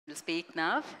Speak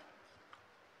now.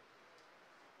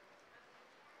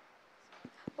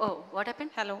 Oh, what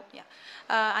happened? Hello. Yeah.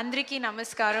 Andriki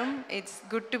Namaskaram. It's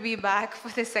good to be back for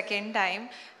the second time.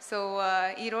 So,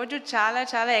 ee roju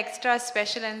chala extra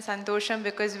special and santosham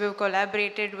because we've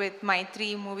collaborated with my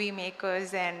 3 movie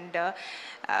makers, and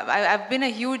I've been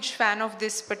a huge fan of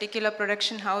this particular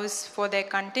production house for their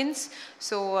contents.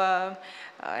 So,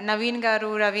 Naveen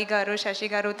Garu, Ravi Garu, Shashi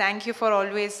Garu, thank you for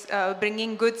always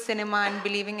bringing good cinema and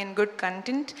believing in good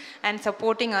content and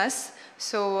supporting us.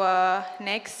 So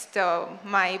next,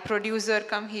 my producer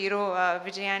come hero,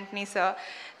 Vijay Antony sir,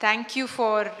 thank you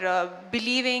for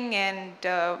believing and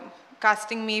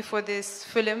casting me for this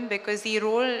film, because the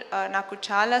role naku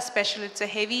chala special. It's a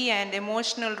heavy and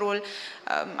emotional role.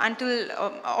 Until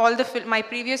all the my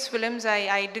previous films,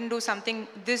 I didn't do something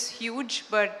this huge,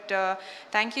 but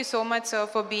thank you so much, sir,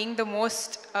 for being the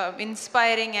most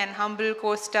inspiring and humble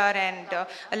co-star and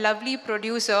a lovely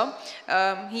producer.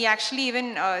 He actually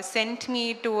even sent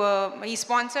me to he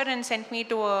sponsored and sent me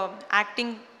to a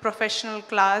acting professional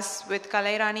class with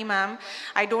Kalairani ma'am.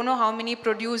 I don't know how many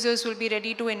producers will be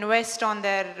ready to invest on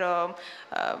their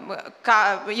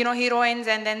heroines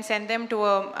and then send them to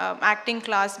a acting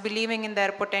class believing in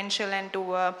their potential and to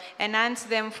enhance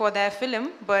them for their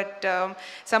film. But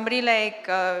somebody like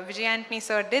Vijay Antony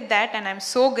sir did that, and I'm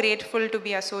so grateful to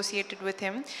be associated with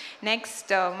him. Next,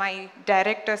 my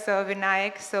director sir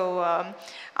Vinayak. So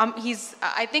he's,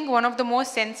 I think, one of the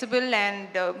most sensible and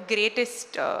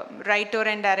greatest writer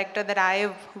and director that I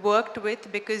have worked with,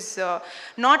 because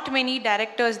not many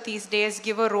directors these days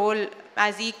give a role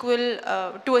as equal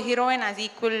to a heroine as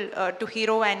equal to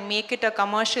hero and make it a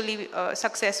commercially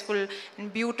successful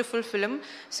and beautiful film.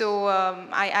 So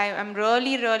I am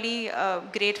really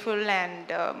grateful,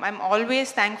 and I'm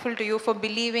always thankful to you for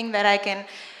believing that I can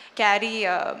carry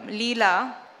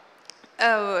Leela.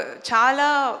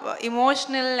 Chala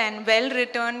emotional and well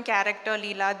written character,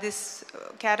 Leela. This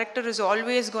character is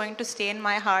always going to stay in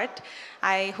my heart.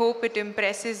 I hope it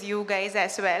impresses you guys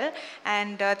as well.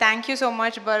 And thank you so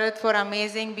much, Bharat, for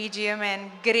amazing BGM and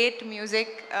great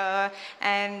music.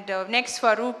 Next,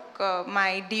 Farooq,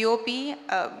 my DOP.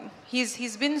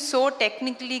 He's been so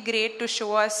technically great to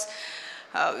show us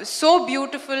so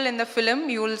beautiful in the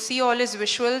film. You will see all his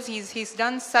visuals. He's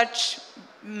done such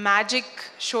magic,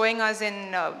 showing us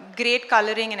in great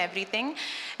coloring and everything,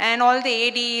 and all the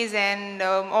ADs and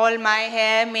all my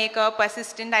hair, makeup,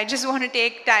 assistant. I just want to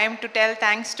take time to tell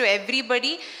thanks to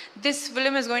everybody. This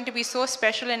film is going to be so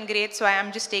special and great, so I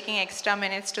am just taking extra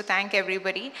minutes to thank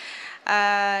everybody.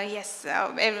 Yes,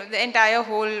 the entire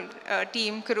whole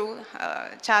team, crew,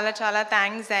 chala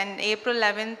thanks. And April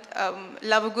 11th,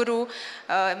 Love Guru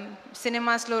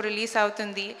cinemas lo release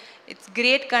avutundi. It's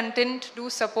great content, do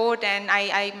support, and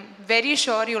I'm very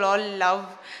sure you'll all love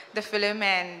the film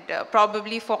and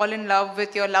probably fall in love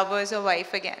with your lovers or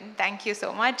wife again. Thank you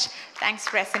so much. Thanks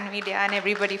press and media and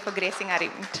everybody for gracing our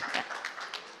event. Yeah.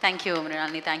 Thank you,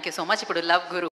 Mirnalini. Thank you so much. Ipudu Love Guru.